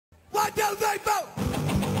It's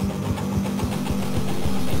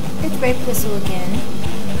Rape Whistle again,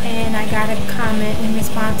 and I got a comment in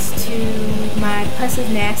response to my Puss is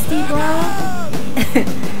Nasty blog.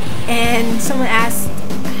 And someone asked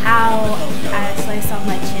how I sliced off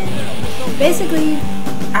my chin. Basically,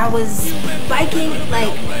 I was biking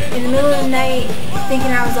like in the middle of the night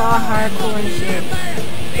thinking I was all hardcore and shit.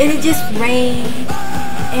 It had just rained,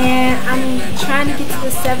 and I'm trying to get to the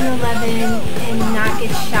 7-Eleven and not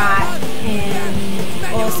get shot,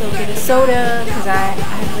 and also get a soda because I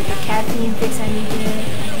have like a caffeine fix I need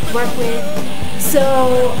to work with.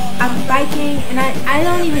 So I'm biking, and I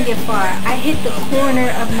don't even get far. I hit the corner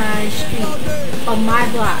of my street, of my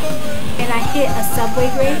block, and I hit a subway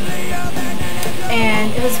grate,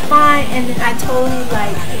 and it was fine, and then I totally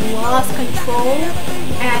like lost control,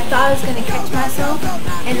 and I thought I was gonna catch myself,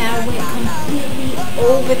 and I went completely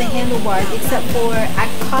over the handlebars, except for I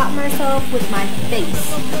caught myself with my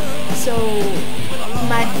face. So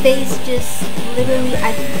my face just literally,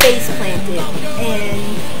 I face planted, and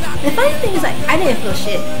the funny thing is, like, I didn't feel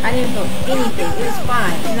shit. I didn't feel anything. It was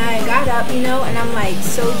fine. And I got up, you know, and I'm like,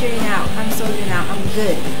 soldiering out. I'm soldiering out. I'm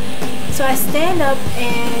good. So I stand up,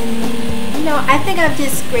 and, you know, I think I've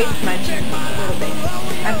just scraped my chin a little bit.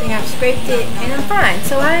 I think I've scraped it, and I'm fine.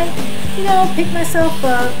 So I, you know, pick myself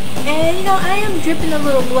up, and, you know, I am dripping a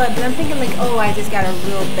little blood, but I'm thinking, like, oh, I just got a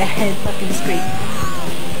real bad fucking scrape.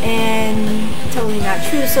 And totally not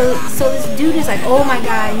true. So this dude is like, oh my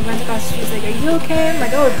god, he runs across the street. He's like, are you okay? I'm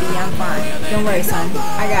like, oh B, I'm fine. Don't worry, son.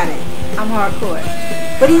 I got it. I'm hardcore.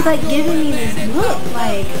 But he's like giving me this look,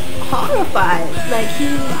 like horrified, like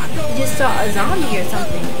he just saw a zombie or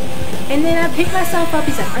something. And then I pick myself up.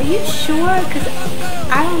 He's like, are you sure? Because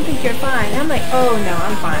I don't think you're fine. And I'm like, oh no,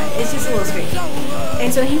 I'm fine. It's just a little scratchy.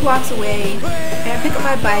 And so he walks away, and I pick up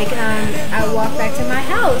my bike, and I walk back to my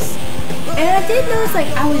house. And I did notice, like,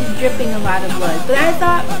 I was dripping a lot of blood, but I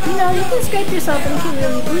thought, you know, you can scrape yourself and you can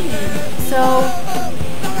really bleed. So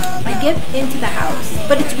I get into the house,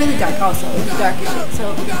 but it's really dark also. It's dark as shit.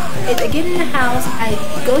 So I get in the house, I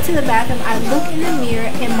go to the bathroom, I look in the mirror,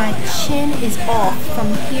 and my chin is off from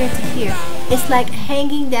here to here. It's like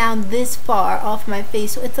hanging down this far off my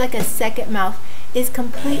face, so it's like a second mouth. It's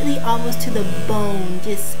completely almost to the bone,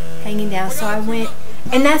 just hanging down. So I went,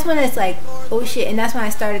 and that's when it's like, oh shit, and that's when I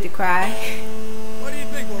started to cry.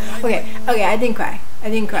 Okay, I didn't cry.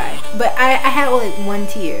 But I had like one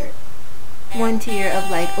tear of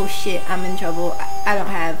like, oh shit, I'm in trouble. I don't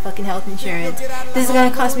have fucking health insurance. This is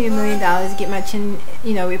gonna cost me $1 million to get my chin,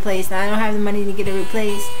 you know, replaced, and I don't have the money to get it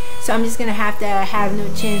replaced. So I'm just gonna have to have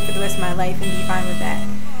no chin for the rest of my life and be fine with that.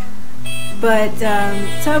 But,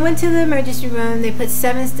 so I went to the emergency room. They put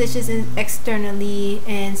 7 stitches in externally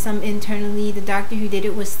and some internally. The doctor who did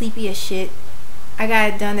it was sleepy as shit. I got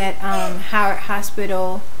it done at Howard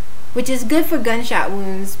Hospital, which is good for gunshot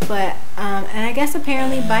wounds, but, and I guess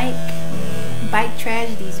apparently bike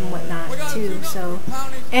tragedies and whatnot too, so,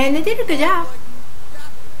 and they did a good job.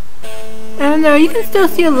 I don't know, you can still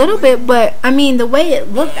see a little bit, but, I mean, the way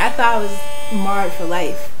it looked, I thought it was marred for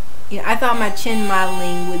life. You know, I thought my chin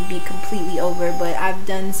modeling would be completely over, but I've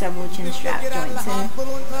done several chin strap joints, and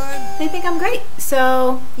they think I'm great.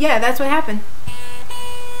 So, yeah, that's what happened.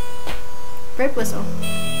 Rape Whistle.